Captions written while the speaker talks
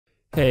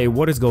Hey,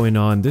 what is going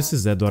on? This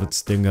is Edward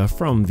Stinga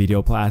from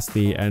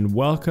Videoplasty and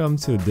welcome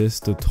to this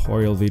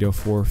tutorial video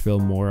for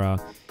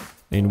Filmora,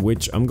 in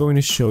which I'm going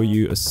to show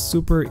you a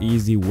super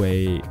easy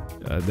way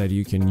that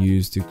you can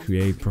use to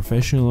create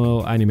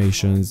professional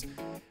animations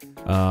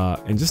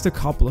in just a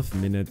couple of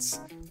minutes.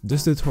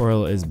 This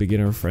tutorial is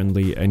beginner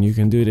friendly and you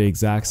can do the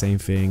exact same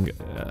thing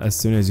as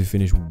soon as you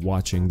finish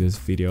watching this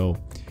video.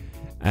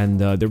 And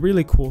the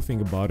really cool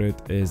thing about it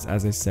is,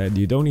 as I said,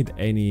 you don't need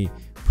any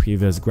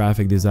previous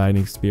graphic design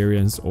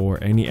experience or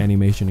any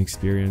animation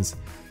experience.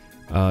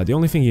 The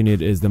only thing you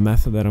need is the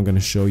method that I'm going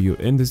to show you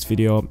in this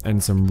video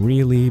and some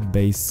really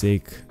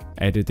basic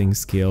editing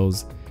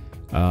skills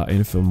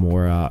in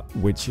Filmora,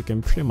 which you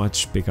can pretty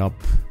much pick up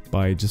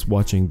by just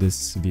watching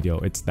this video.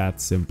 It's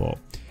that simple.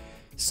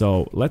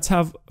 So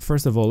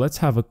first of all, let's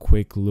have a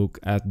quick look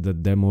at the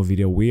demo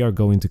video we are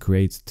going to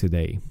create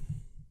today.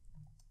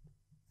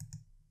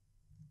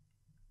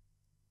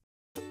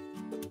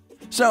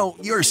 So,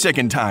 you're sick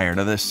and tired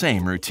of the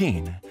same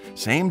routine.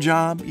 Same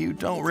job you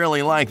don't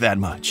really like that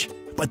much.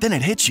 But then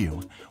it hits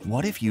you.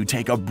 What if you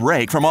take a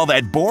break from all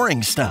that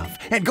boring stuff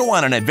and go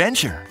on an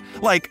adventure?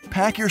 Like,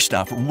 pack your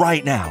stuff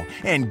right now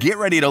and get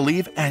ready to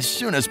leave as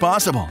soon as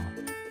possible.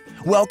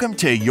 Welcome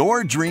to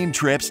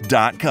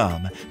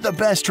YourDreamTrips.com, the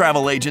best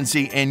travel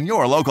agency in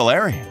your local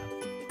area.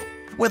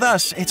 With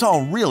us, it's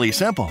all really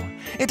simple.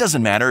 It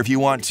doesn't matter if you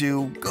want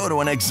to go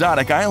to an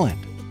exotic island,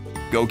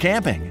 go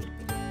camping,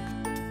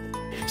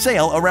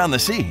 sail around the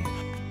sea,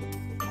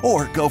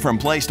 or go from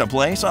place to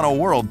place on a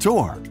world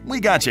tour.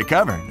 We got you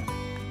covered.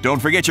 Don't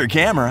forget your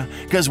camera,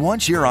 because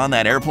once you're on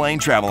that airplane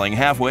traveling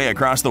halfway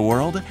across the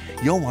world,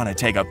 you'll want to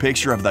take a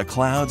picture of the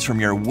clouds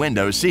from your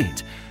window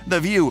seat. The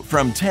view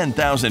from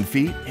 10,000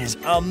 feet is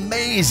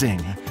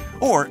amazing.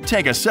 Or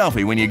take a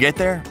selfie when you get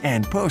there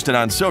and post it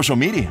on social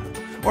media.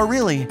 Or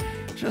really,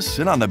 just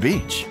sit on the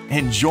beach,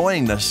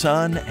 enjoying the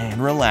sun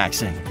and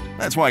relaxing.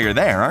 That's why you're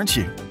there, aren't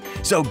you?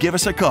 So give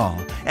us a call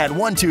at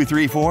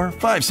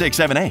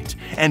 1234-5678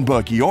 and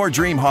book your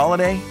dream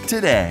holiday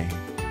today.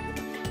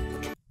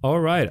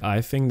 Alright,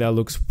 I think that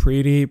looks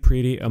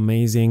pretty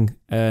amazing,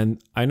 and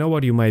I know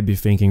what you might be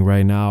thinking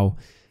right now.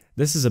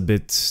 This is a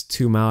bit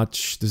too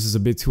much, this is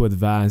a bit too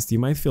advanced, you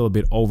might feel a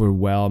bit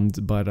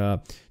overwhelmed,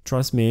 but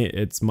trust me,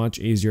 it's much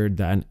easier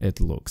than it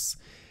looks.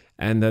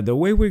 And the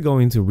way we're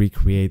going to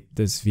recreate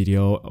this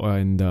video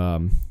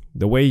and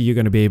the way you're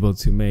going to be able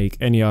to make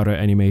any other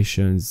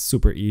animations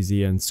super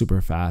easy and super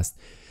fast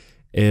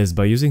is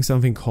by using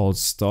something called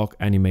stock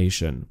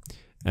animation.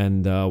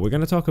 And we're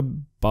going to talk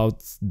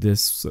about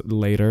this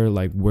later,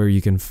 like where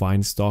you can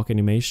find stock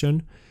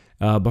animation.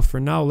 But for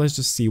now, let's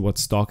just see what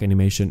stock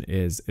animation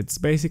is. It's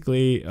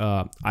basically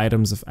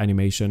items of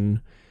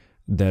animation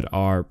that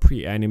are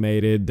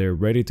pre-animated, they're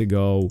ready to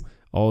go.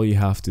 All you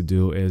have to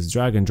do is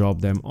drag and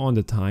drop them on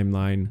the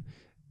timeline.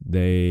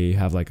 They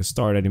have like a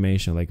start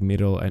animation, like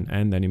middle and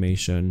end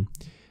animation,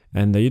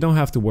 and you don't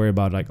have to worry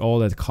about like all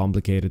that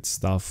complicated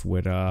stuff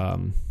with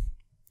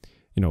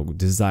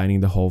designing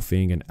the whole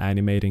thing and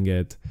animating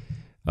it.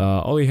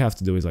 All you have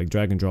to do is like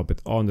drag and drop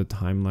it on the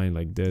timeline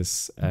like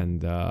this,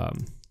 and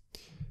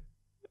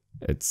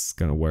it's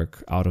gonna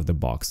work out of the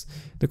box.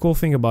 The cool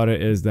thing about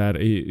it is that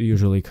it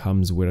usually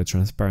comes with a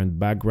transparent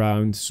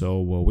background, so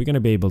we're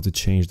gonna be able to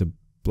change the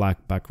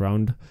black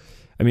background.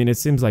 I mean, it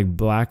seems like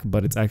black,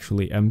 but it's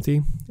actually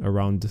empty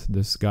around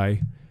this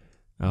guy.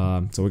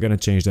 So we're gonna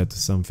change that to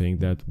something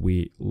that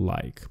we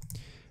like.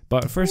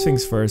 But first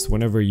things first,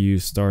 whenever you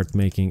start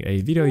making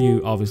a video,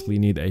 you obviously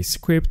need a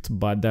script,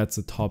 but that's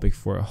a topic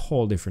for a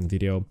whole different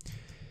video.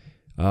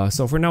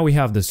 So for now we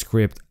have the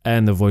script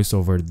and the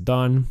voiceover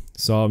done.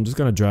 So I'm just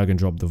gonna drag and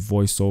drop the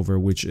voiceover,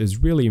 which is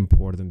really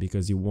important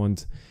because you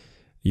want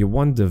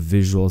the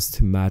visuals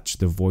to match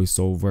the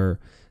voiceover.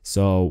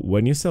 So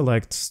when you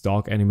select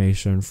stock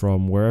animation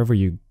from wherever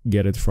you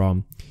get it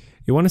from,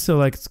 you want to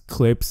select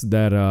clips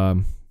that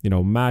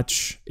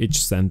match each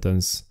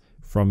sentence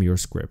from your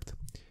script.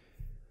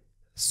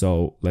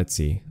 So let's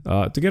see.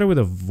 Together with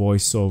a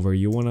voiceover,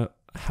 you want to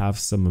have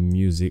some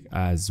music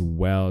as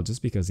well,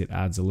 just because it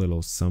adds a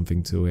little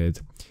something to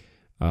it.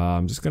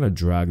 I'm just gonna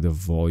drag the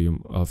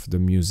volume of the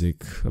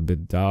music a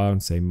bit down,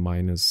 say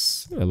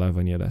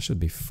 -11. Yeah, that should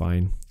be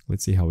fine.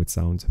 Let's see how it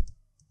sounds.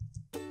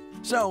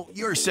 So,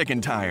 you're sick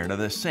and tired of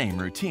the same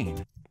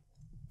routine.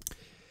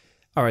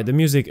 Alright, the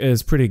music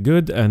is pretty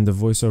good and the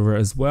voiceover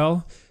as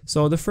well.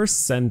 So the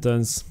first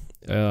sentence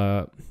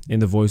in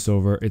the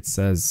voiceover, it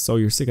says, so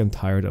you're sick and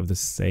tired of the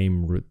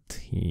same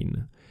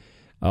routine.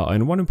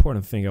 And one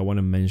important thing I want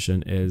to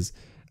mention is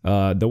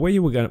the way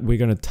we're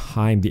gonna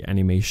time the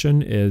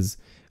animation is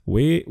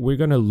we're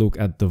gonna look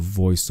at the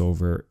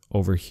voiceover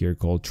over here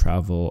called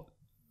travel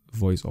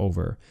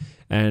voiceover.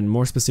 And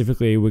more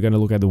specifically, we're gonna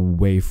look at the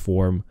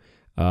waveform.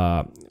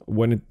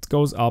 When it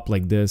goes up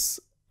like this,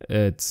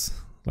 it's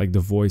like the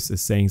voice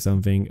is saying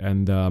something,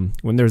 and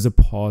when there's a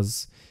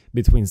pause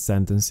between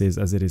sentences,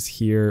 as it is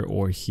here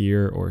or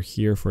here or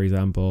here, for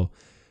example,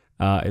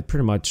 it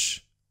pretty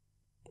much,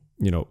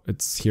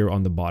 it's here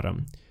on the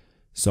bottom.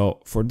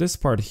 So for this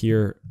part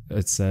here,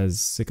 it says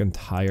sick and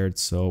tired.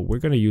 So we're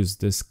going to use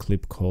this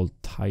clip called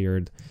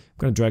tired. I'm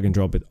going to drag and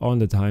drop it on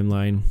the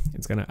timeline.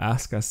 It's going to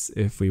ask us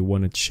if we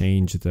want to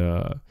change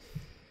the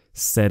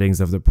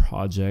settings of the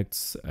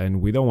projects,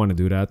 and we don't want to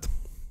do that.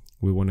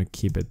 We want to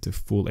keep it to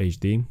full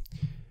HD.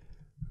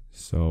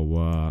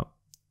 So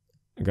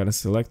I'm going to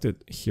select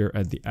it here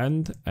at the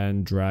end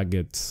and drag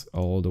it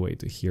all the way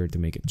to here to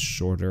make it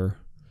shorter.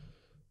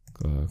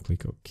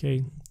 Click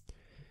OK.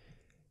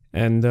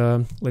 And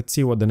let's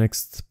see what the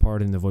next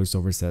part in the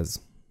voiceover says.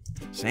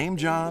 Same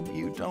job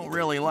you don't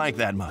really like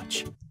that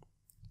much.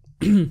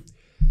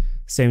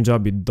 Same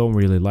job you don't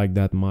really like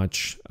that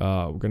much.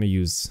 We're gonna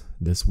use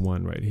this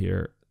one right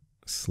here,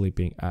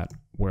 sleeping at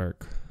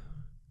work.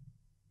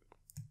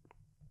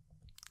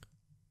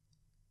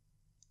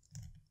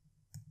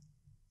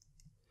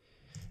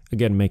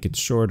 Again, make it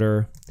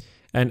shorter.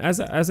 And as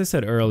I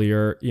said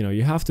earlier,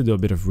 you have to do a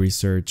bit of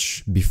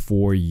research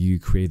before you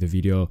create the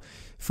video.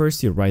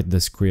 First, you write the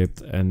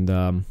script, and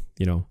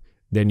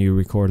then you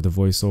record the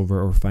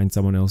voiceover or find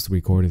someone else to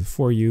record it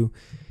for you.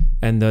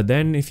 And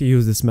then if you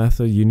use this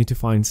method, you need to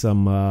find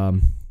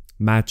some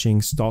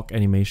matching stock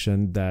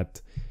animation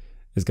that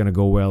is gonna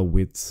go well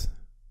with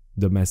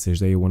the message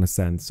that you want to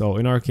send. So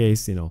in our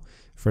case,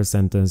 first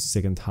sentence,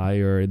 sick and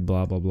tired,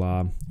 blah, blah,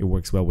 blah. It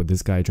works well with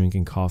this guy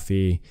drinking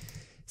coffee.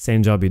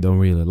 Same job you don't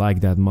really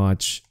like that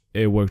much.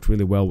 It worked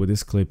really well with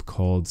this clip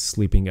called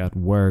sleeping at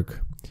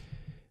work,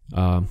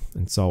 and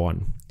so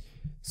on.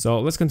 So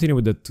let's continue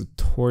with the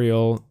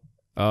tutorial.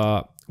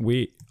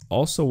 We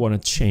also want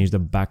to change the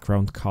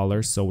background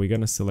color. So we're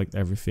going to select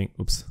everything,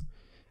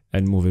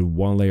 and move it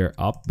one layer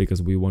up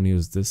because we want to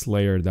use this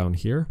layer down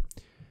here.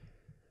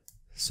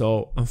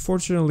 So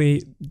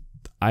unfortunately,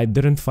 I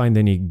didn't find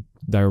any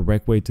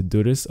direct way to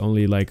do this,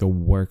 only like a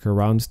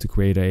workaround to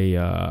create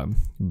a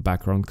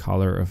background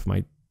color of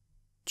my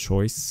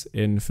choice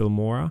in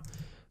Filmora.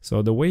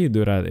 So the way you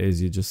do that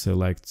is you just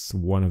select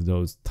one of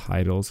those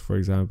titles, for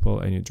example,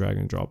 and you drag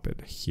and drop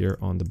it here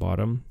on the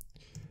bottom.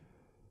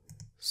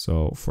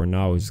 So for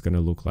now, it's just going to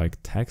look like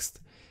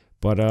text.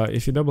 But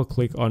if you double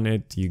click on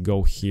it, you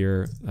go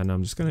here, and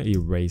I'm just going to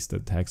erase the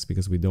text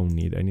because we don't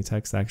need any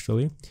text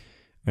actually.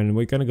 And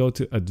we're going to go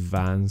to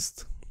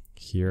advanced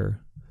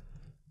here.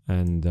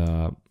 And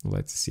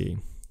let's see.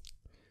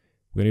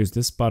 We're going to use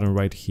this button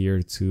right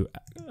here to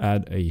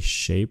add a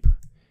shape,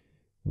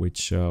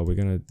 which we're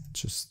going to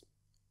just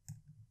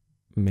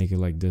make it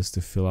like this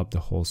to fill up the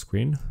whole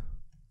screen.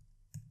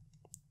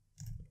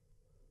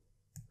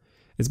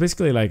 It's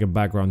basically like a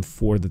background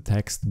for the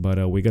text, but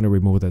we're going to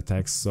remove the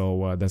text.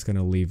 So that's going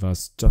to leave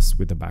us just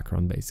with the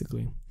background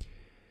basically.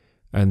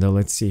 And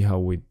let's see how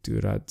we do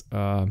that.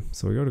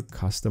 So we go to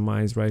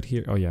customize right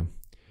here. Oh yeah.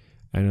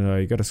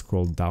 And you got to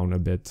scroll down a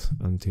bit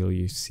until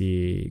you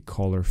see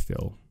color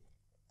fill.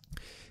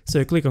 So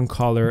you click on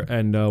color,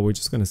 and we're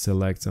just going to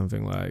select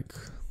something like,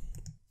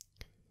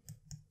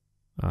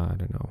 I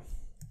don't know,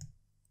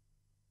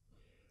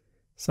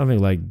 something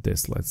like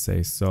this, let's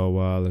say. So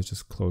let's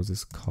just close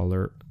this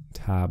color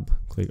tab,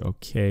 click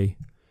OK,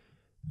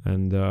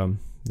 and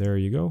there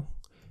you go.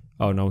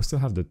 Oh no, we still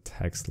have the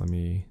text. Let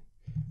me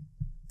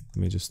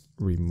just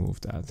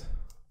remove that.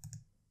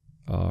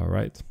 All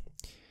right.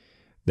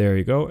 There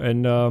you go.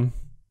 And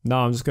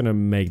now I'm just gonna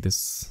make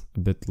this a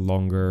bit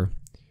longer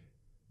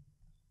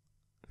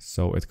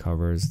so it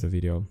covers the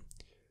video.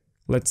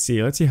 Let's see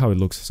how it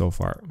looks so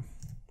far.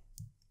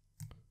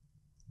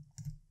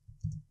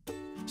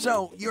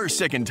 So you're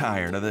sick and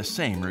tired of the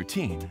same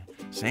routine.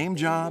 Same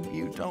job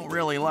you don't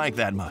really like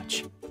that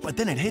much. But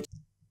then it hits.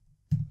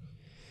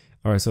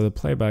 All right, so the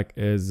playback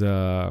is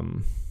a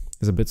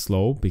bit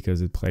slow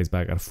because it plays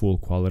back at full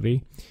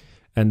quality.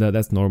 And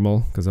that's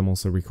normal because I'm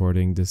also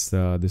recording this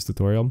this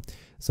tutorial.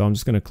 So I'm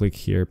just gonna click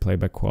here,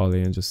 playback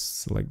quality, and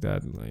just select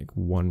that like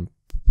 1/8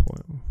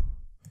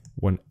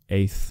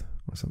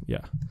 or something.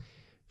 Yeah,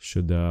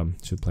 should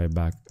play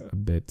back a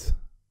bit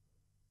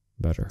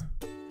better.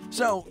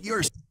 So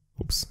you're.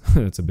 Oops,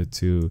 that's a bit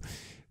too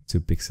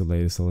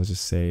pixelated. So let's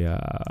just say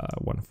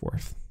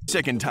 1/4.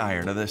 Sick and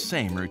tired of the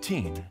same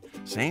routine.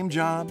 Same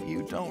job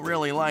you don't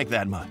really like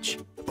that much.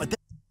 But.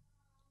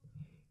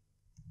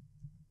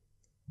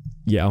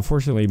 Yeah,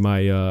 unfortunately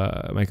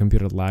my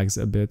computer lags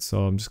a bit,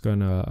 so I'm just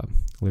gonna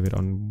leave it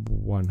on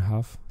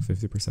 1/2,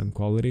 50%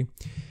 quality.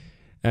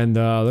 And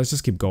let's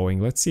just keep going.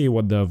 Let's see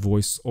what the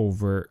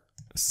voiceover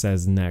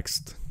says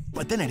next.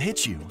 But then it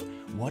hits you.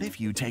 What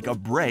if you take a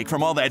break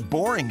from all that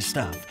boring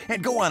stuff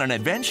and go on an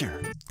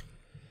adventure?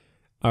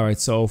 All right,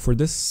 so for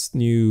this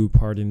new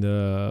part in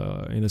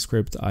the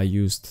script, I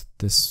used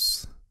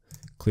this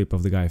clip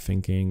of the guy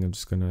thinking. I'm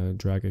just gonna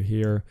drag it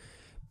here.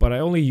 But I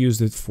only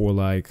used it for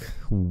like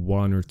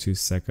 1 or 2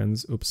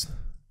 seconds. Oops.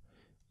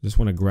 Just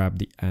want to grab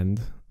the end.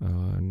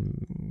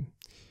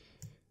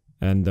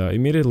 And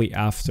immediately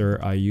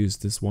after, I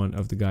used this one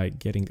of the guy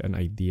getting an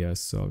idea.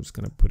 So I'm just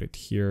going to put it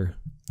here.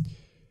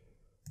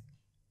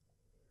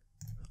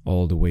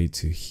 All the way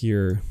to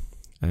here.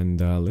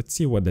 And let's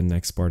see what the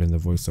next part in the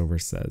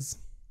voiceover says.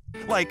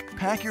 Like,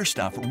 pack your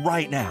stuff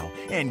right now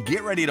and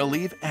get ready to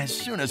leave as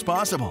soon as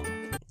possible.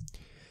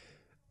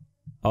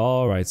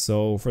 Alright,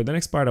 so for the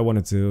next part I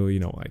wanted to,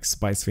 like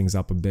spice things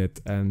up a bit,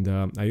 and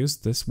I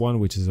used this one,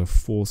 which is a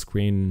full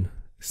screen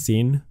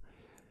scene.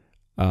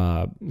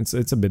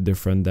 It's a bit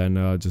different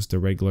than just the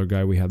regular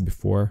guy we had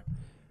before,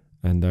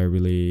 and I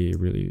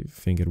really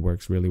think it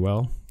works really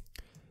well.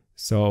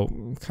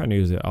 So kind of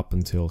use it up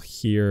until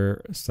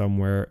here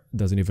somewhere.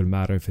 Doesn't even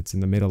matter if it's in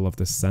the middle of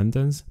the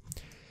sentence,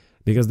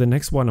 because the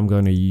next one I'm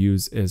going to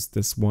use is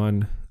this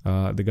one,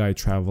 the guy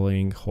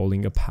traveling,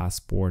 holding a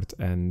passport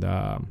and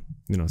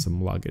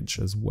some luggage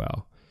as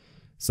well.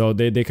 So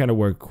they kind of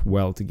work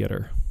well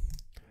together.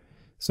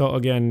 So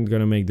again,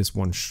 gonna make this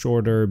one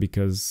shorter,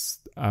 because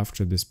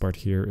after this part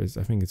here is,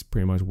 I think it's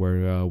pretty much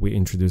where we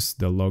introduce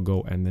the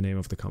logo and the name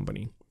of the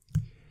company.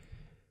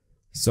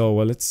 So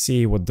let's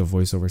see what the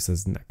voiceover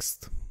says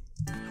next.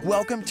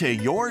 Welcome to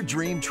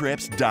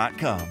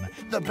yourdreamtrips.com,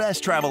 the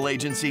best travel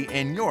agency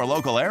in your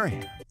local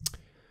area.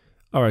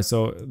 Alright,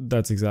 so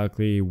that's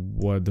exactly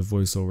what the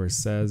voiceover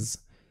says.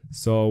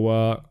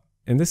 So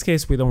in this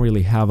case, we don't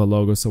really have a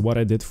logo. So what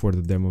I did for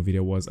the demo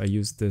video was I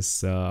used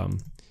this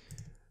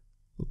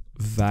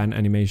van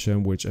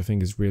animation, which I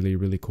think is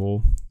really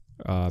cool.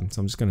 So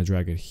I'm just gonna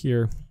drag it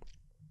here.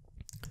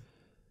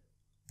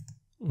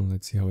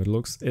 Let's see how it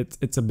looks.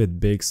 It's a bit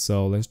big,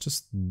 so let's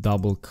just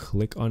double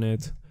click on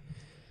it.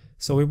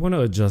 So we want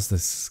to adjust the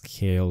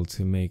scale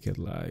to make it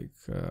like,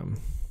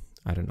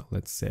 I don't know,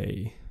 let's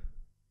say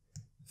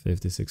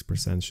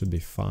 56% should be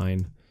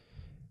fine.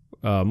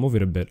 Move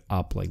it a bit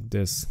up like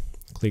this,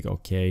 click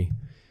OK.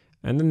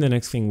 And then the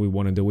next thing we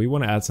want to do, we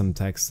want to add some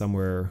text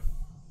somewhere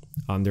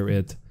under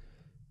it.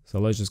 So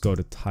let's just go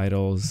to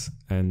titles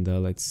and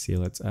let's see,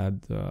 let's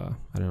add, I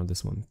don't know,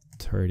 this one,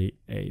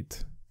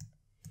 38.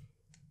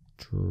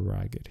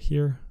 Drag it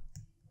here.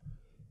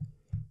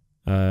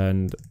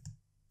 And,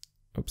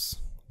 oops,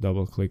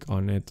 double click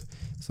on it.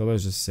 So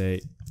let's just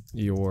say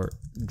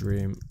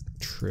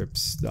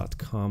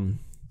yourdreamtrips.com.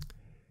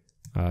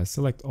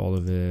 Select all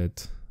of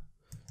it.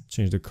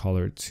 Change the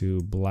color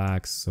to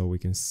black so we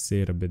can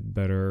see it a bit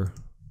better.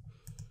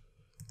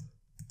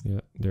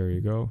 Yeah, there you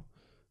go.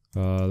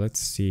 Let's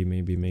see,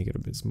 maybe make it a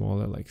bit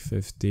smaller, like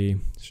 50.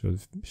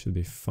 Should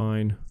be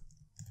fine.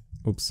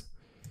 Oops.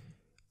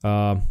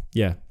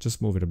 Yeah,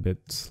 just move it a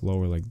bit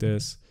lower like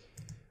this.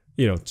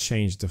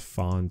 Change the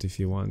font if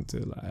you want to,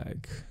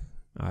 like,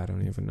 I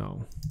don't even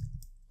know.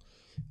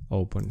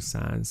 Open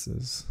Sans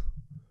is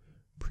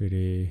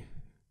pretty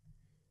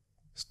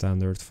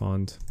standard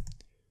font.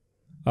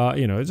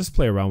 Just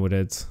play around with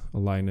it,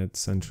 align it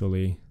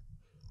centrally.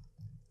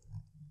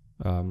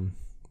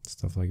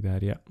 Stuff like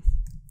that, yeah.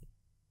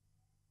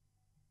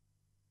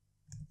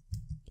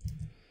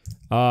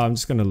 I'm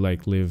just gonna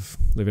like leave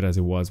it as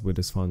it was with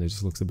this font. It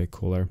just looks a bit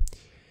cooler.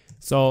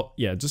 So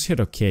yeah, just hit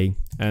OK,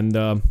 and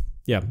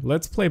yeah,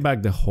 let's play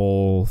back the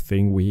whole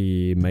thing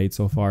we made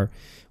so far.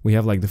 We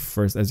have like the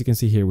first, as you can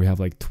see here, we have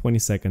like 20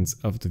 seconds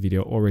of the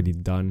video already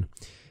done,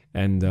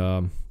 and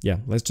yeah,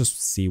 let's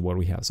just see what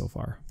we have so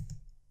far.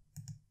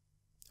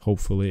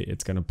 Hopefully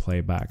it's gonna play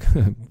back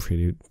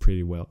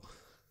pretty well.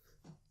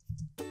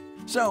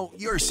 So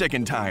you're sick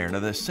and tired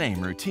of the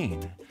same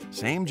routine,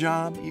 same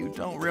job you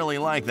don't really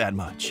like that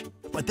much.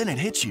 But then it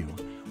hits you.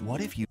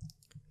 What if you...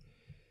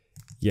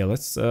 Yeah,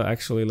 let's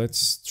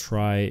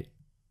try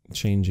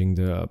changing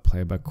the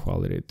playback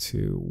quality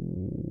to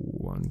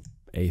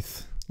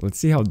 1/8. Let's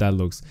see how that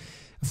looks.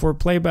 For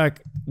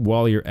playback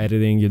while you're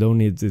editing, you don't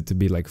need it to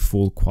be like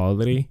full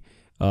quality.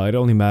 It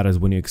only matters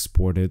when you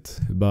export it,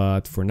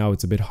 but for now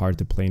it's a bit hard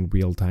to play in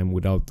real time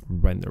without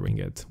rendering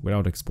it,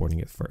 without exporting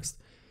it first.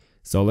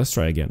 So let's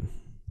try again.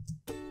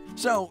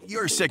 So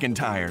you're sick and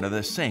tired of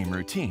the same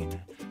routine,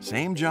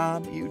 same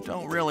job you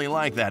don't really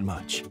like that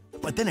much.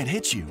 But then it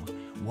hits you.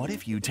 What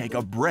if you take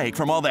a break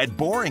from all that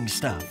boring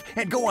stuff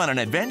and go on an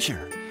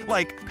adventure?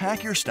 Like,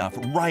 pack your stuff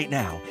right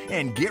now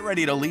and get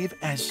ready to leave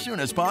as soon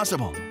as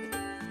possible.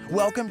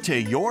 Welcome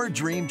to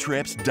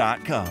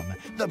yourdreamtrips.com,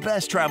 the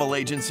best travel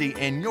agency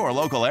in your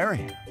local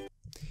area.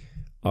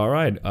 All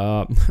right.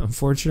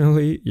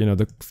 Unfortunately,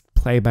 the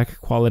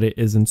playback quality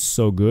isn't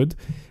so good,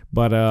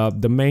 but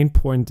the main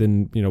point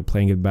in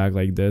playing it back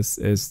like this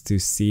is to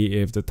see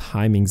if the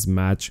timings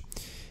match.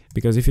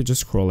 Because if you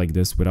just scroll like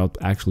this without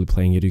actually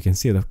playing it, you can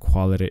see the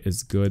quality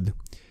is good.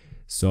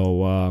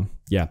 So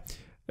yeah,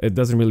 it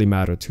doesn't really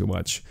matter too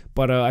much.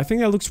 But I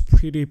think that looks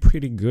pretty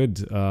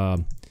good.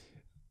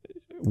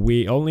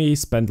 We only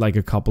spent like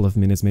a couple of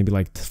minutes, maybe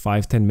like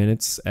 5-10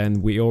 minutes,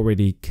 and we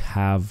already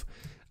have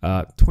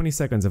 20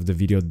 seconds of the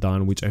video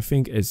done, which I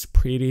think is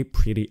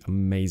pretty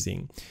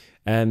amazing.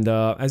 And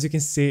as you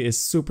can see, it's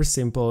super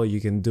simple. You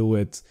can do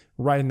it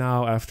right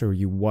now after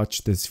you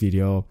watch this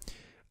video.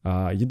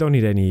 You don't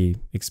need any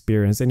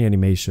experience, any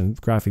animation,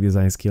 graphic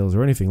design skills,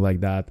 or anything like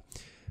that.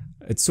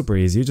 It's super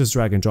easy. You just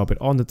drag and drop it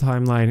on the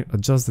timeline,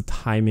 adjust the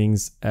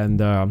timings,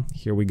 and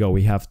here we go.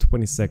 We have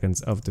 20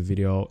 seconds of the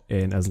video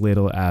in as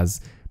little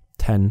as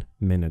 10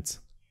 minutes.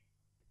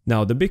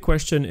 Now, the big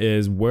question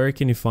is, where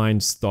can you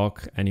find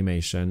stock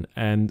animation?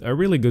 And a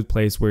really good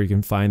place where you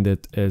can find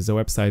it is a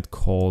website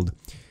called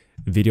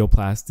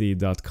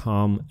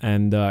videoplasty.com.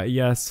 And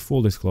yes,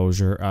 full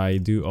disclosure, I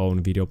do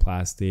own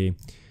Videoplasty.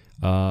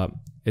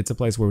 It's a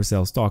place where we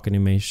sell stock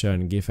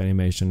animation, GIF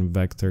animation,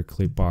 vector,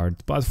 clip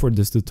art. But for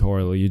this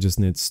tutorial, you just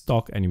need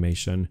stock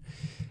animation.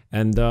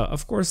 And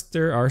of course,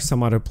 there are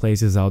some other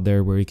places out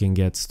there where you can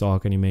get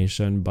stock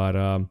animation, but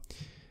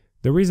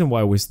the reason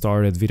why we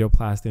started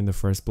Videoplasty in the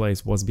first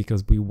place was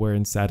because we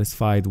weren't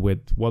satisfied with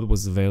what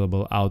was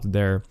available out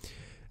there.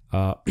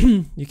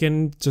 You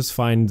can just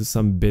find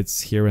some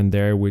bits here and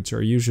there, which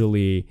are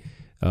usually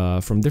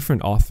from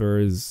different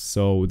authors,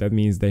 so that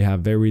means they have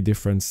very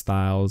different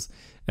styles,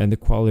 and the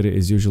quality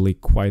is usually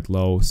quite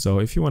low. So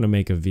if you want to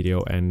make a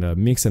video and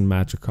mix and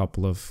match a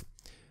couple of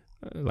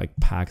like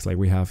packs, like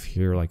we have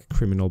here, like a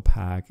criminal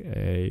pack,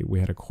 we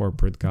had a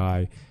corporate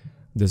guy,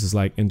 this is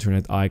like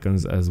internet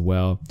icons as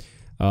well.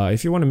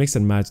 If you want to mix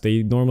and match,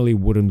 they normally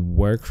wouldn't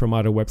work from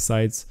other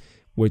websites,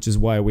 which is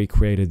why we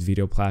created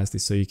Videoplasty,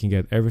 so you can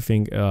get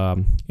everything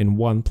in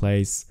one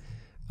place,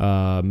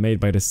 made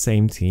by the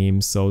same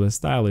team. So the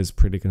style is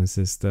pretty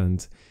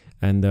consistent,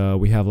 and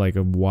we have like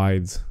a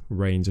wide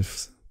range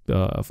of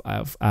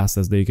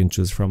assets that you can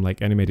choose from,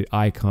 like animated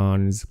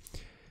icons,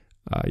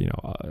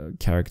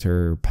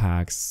 character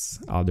packs,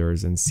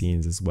 others, and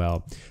scenes as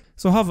well.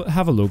 So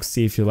have a look,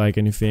 see if you like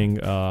anything,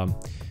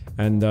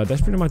 and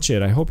that's pretty much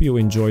it. I hope you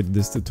enjoyed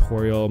this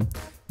tutorial.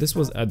 This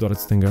was Edward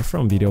Stinger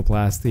from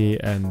Videoplasty,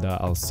 and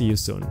I'll see you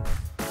soon.